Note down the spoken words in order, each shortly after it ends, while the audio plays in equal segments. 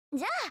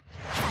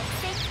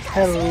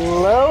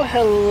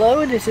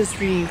Hello, this is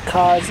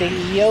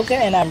RyukazeIyoka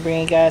and I'm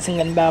bringing you guys in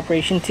Gundam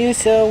Operation 2,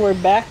 so we're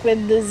back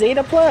with the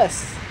Zeta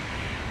Plus.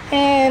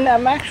 And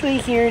I'm actually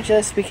here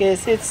just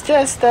because it's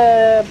just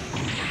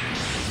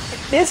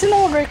it's an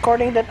old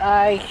recording that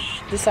I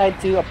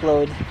decided to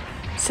upload.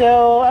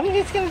 So I'm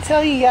just gonna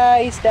tell you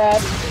guys that,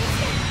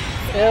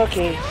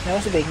 okay, that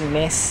was a big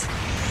miss.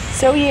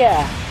 So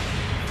yeah,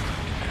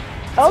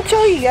 I'll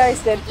tell you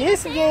guys that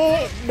this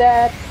game,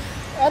 that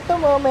at the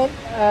moment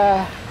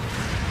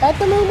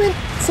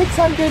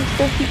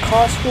 650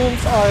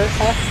 costumes are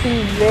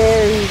actually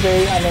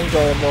very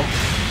unenjoyable.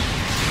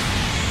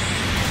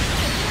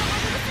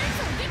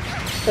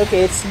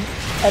 Okay, it's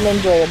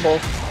unenjoyable.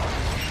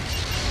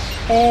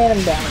 And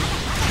I'm down.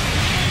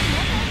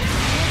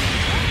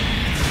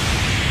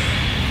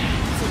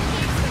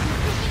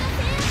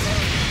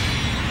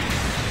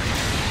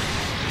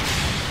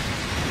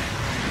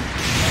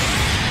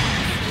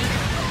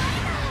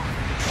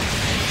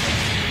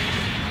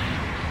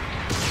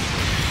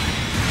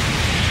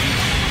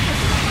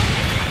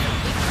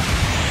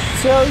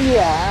 So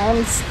yeah,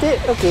 I'm still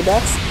okay.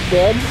 That's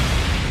dead.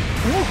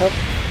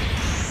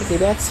 Okay,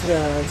 that's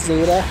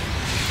Zeta.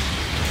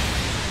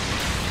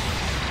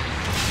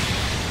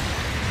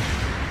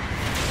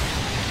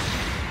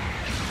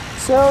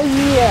 So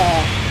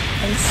yeah,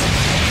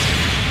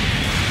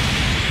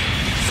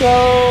 so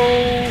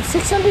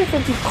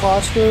 650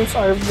 costumes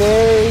are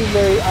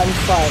very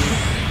unfun.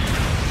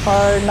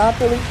 Are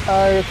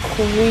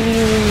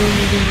really.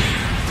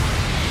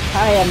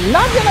 I am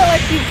not gonna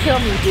let you kill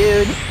me,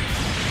 dude.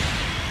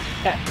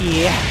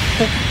 Yeah.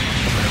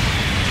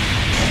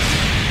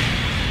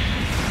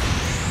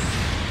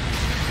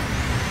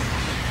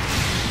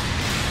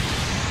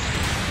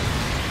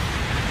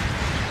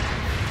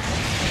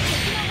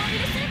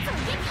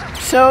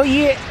 So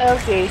yeah,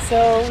 okay,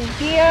 so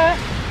yeah,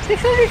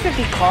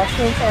 650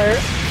 costumes are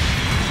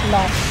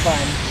not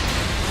fun.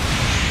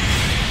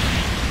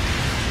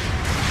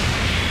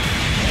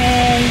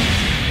 And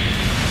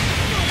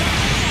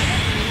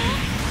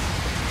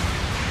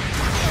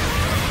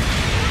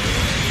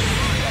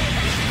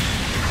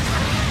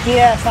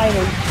yeah,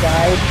 finally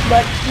died,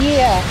 but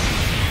yeah,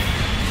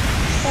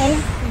 and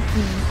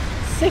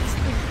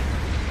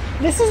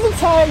this is the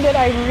time that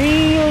I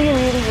really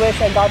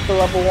wish I got the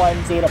level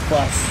 1 Zeta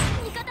Plus,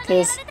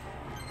 because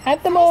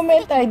at the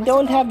moment I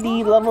don't have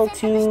the level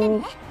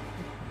 2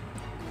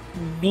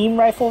 beam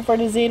rifle for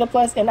the Zeta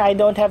Plus, and I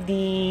don't have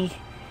the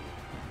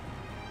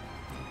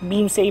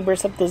beam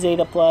sabers of the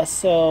Zeta Plus,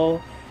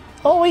 so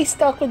always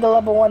stuck with the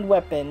level 1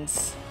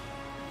 weapons.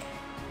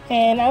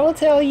 And I will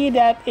tell you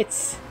that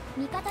it's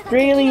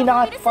really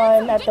not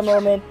fun at the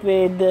moment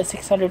with the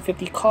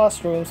 650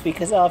 costumes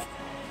because of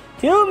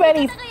too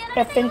many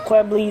effing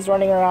Quebblies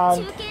running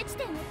around.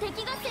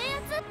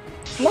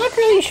 Not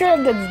really sure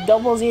if the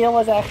double Zeta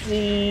was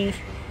actually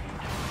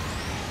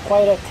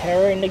quite a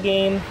terror in the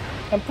game.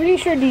 I'm pretty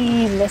sure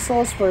the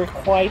missiles were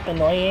quite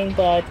annoying,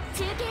 but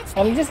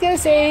I'm just gonna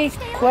say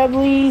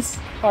Quebblies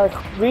are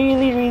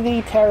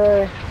really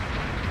terror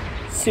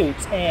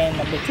suits, and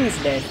number 2 is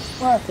dead.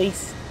 Well,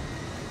 please.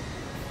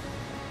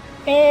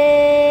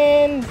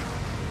 And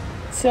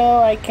so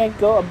I can't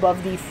go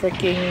above the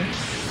freaking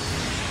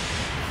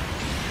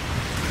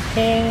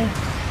thing,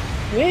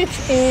 which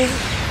is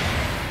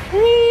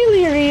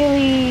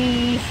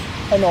really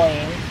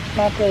annoying.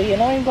 Not really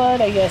annoying,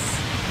 but I guess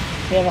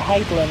we have a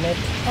height limit.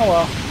 Oh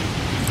well.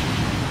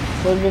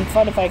 Would have been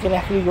fun if I can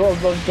actually go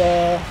above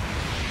the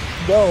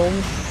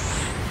dome.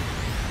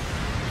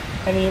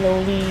 I mean,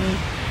 only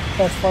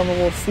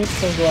transformable suits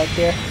can go out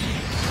there.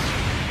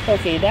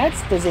 Okay,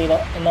 that's the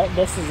Zeta. No,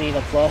 that's the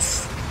Zeta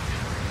Plus.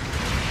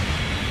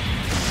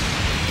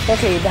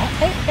 Okay,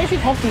 I should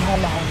have the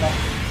Hama.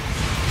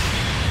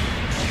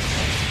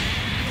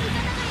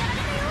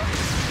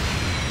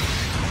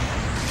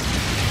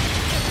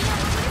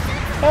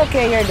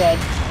 Okay, you're dead.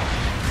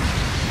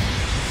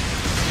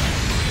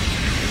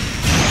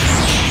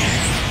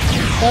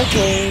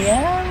 Okay,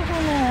 I'm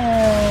gonna...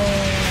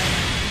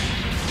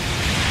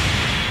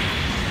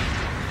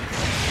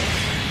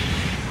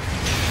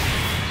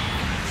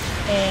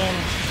 And,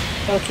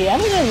 okay, I'm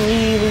gonna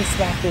really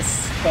smack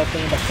this weapon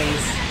in the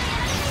face.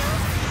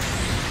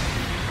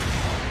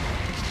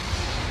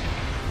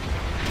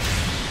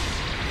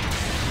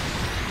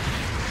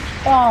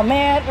 Oh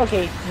man,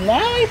 okay,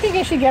 now I think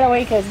I should get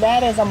away because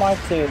that is a Mark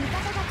II.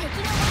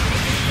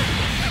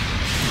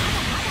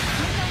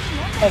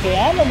 Okay,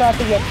 I'm about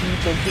to get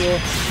heated here.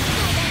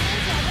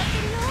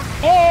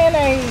 And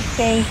I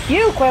thank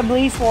you,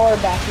 Quebblies, for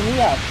backing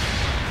me up.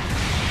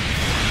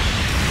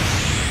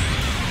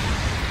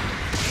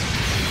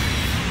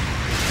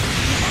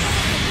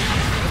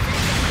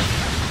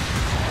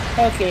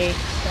 Okay,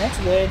 that's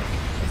good.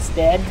 It's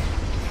dead.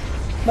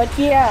 But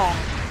yeah.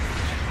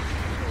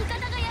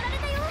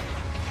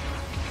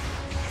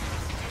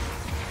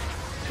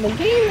 The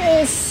game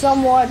is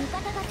somewhat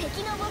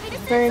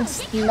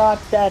turns not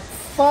that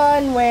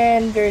fun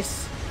when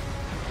there's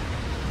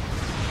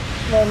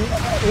when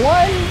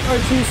one or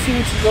two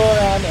suits go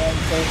around and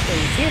there's a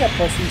Zeta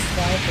Plus he's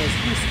fine because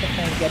he's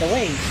trying to get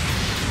away.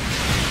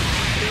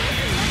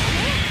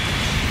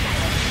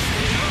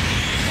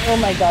 Oh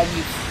my god,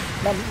 you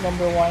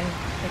number one.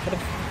 I could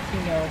have,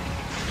 you know,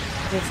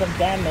 did some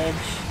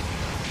damage.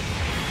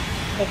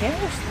 Okay,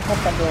 let's help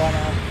number one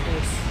out,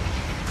 please.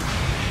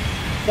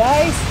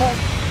 Guys, help.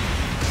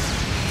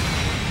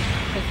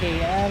 Okay,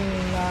 I'm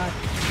not.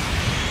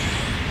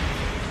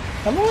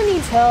 Number one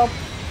needs help.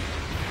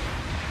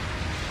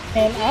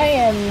 And I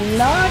am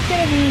not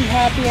gonna be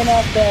happy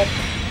enough that.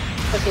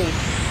 Okay,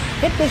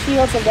 hit the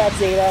shields of that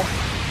Zeta.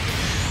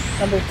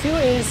 Number two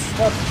is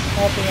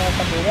helping out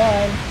number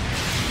one.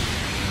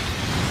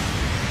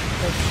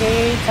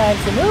 Okay, time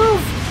to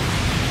move.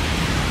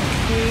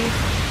 Okay.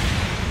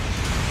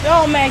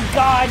 Oh my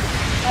god!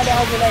 How the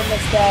hell did I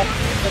miss that?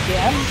 Okay,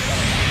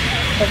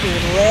 okay,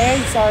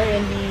 legs are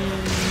in the...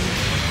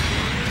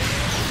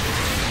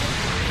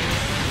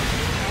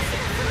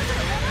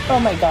 Oh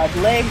my god,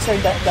 legs are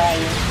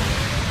dying.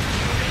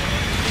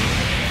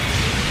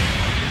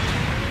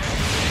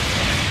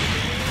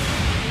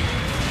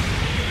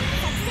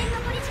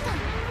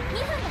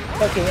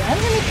 Okay, I'm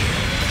gonna...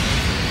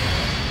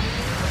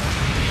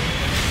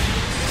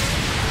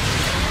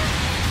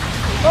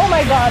 Oh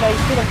my god, I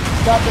should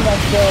have gotten that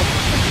kill.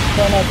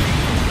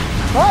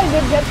 Well, I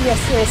did get the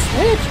assist,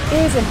 which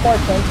is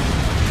important.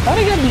 But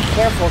I gotta be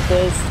careful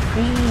because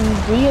we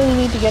really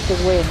need to get the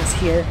wins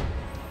here.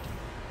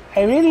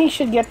 I really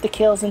should get the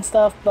kills and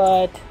stuff,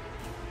 but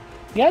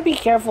we gotta be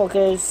careful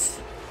because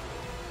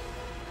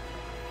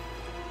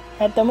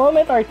at the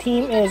moment our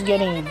team is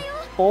getting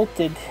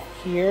bolted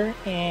here,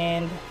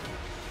 and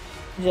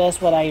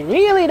just what I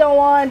really don't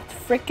want,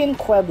 freaking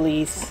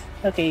Queblies.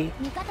 Okay.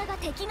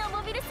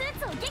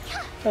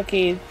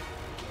 Okay.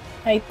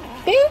 I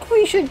think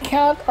we should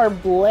count our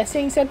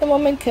blessings at the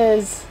moment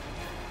because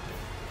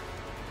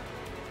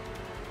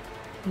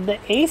the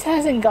ace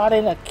hasn't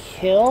gotten a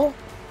kill.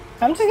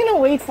 I'm just gonna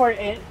wait for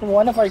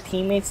one of our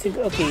teammates to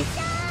go. Okay.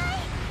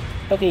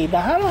 Okay, the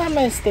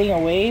Hamahama is staying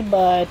away,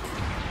 but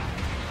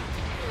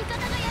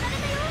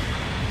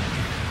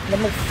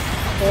number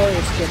 4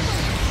 is getting.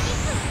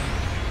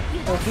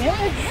 Okay, I'm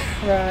gonna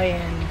try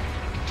and.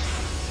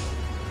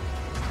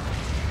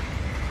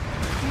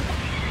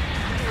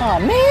 Aw,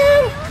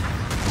 man!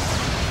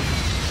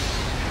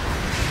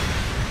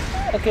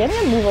 Okay, I'm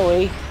gonna move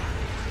away.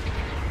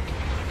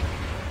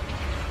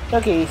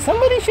 Okay,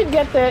 somebody should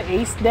get the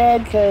ace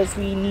dead because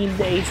we need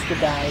the ace to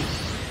die.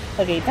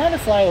 Okay, time to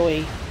fly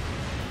away.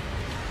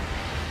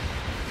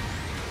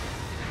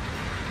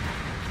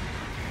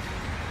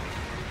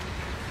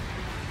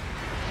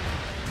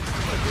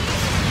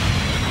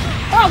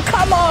 Oh,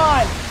 come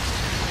on!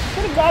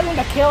 Could have gotten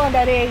the kill on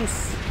that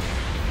ace.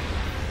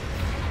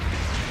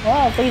 Well,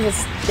 at least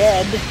it's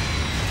dead.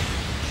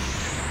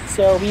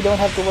 So we don't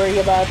have to worry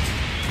about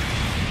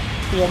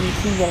the enemy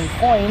team getting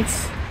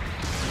points.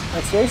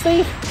 But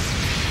seriously?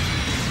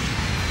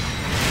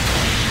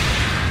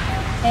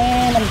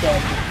 And I'm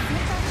dead.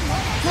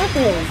 Not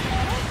really.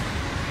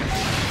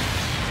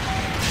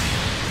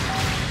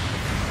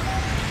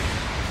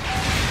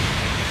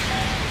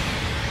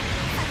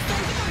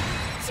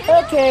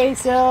 Okay,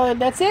 so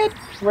that's it.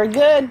 We're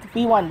good.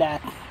 We won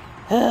that.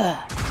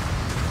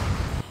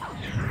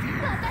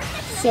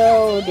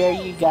 So there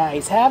you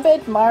guys have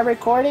it, my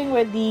recording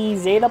with the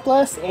Zeta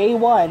Plus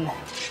A1.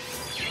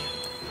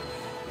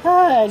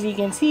 As you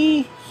can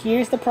see,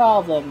 here's the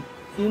problem.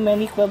 Too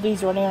many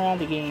Queblies running around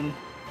the game.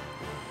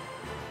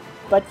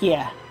 But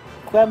yeah,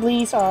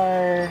 Queblies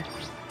are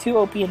too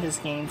OP in this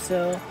game,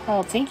 so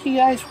I'll thank you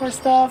guys for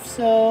stuff,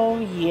 so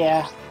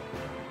yeah.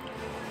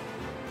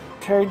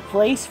 Third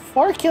place,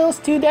 4 kills,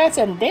 2 deaths,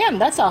 and damn,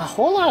 that's a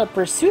whole lot of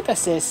pursuit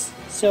assists.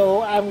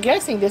 So I'm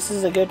guessing this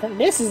is a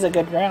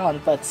good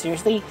round, but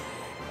seriously,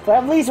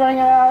 Queblies running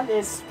around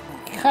is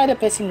kind of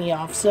pissing me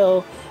off.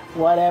 So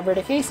whatever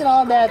the case and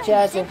all that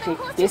jazz,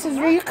 this is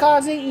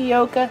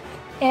RyukazeIyoka,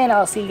 and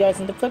I'll see you guys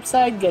on the flip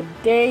side. Good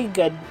day,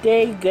 good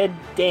day, good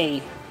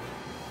day.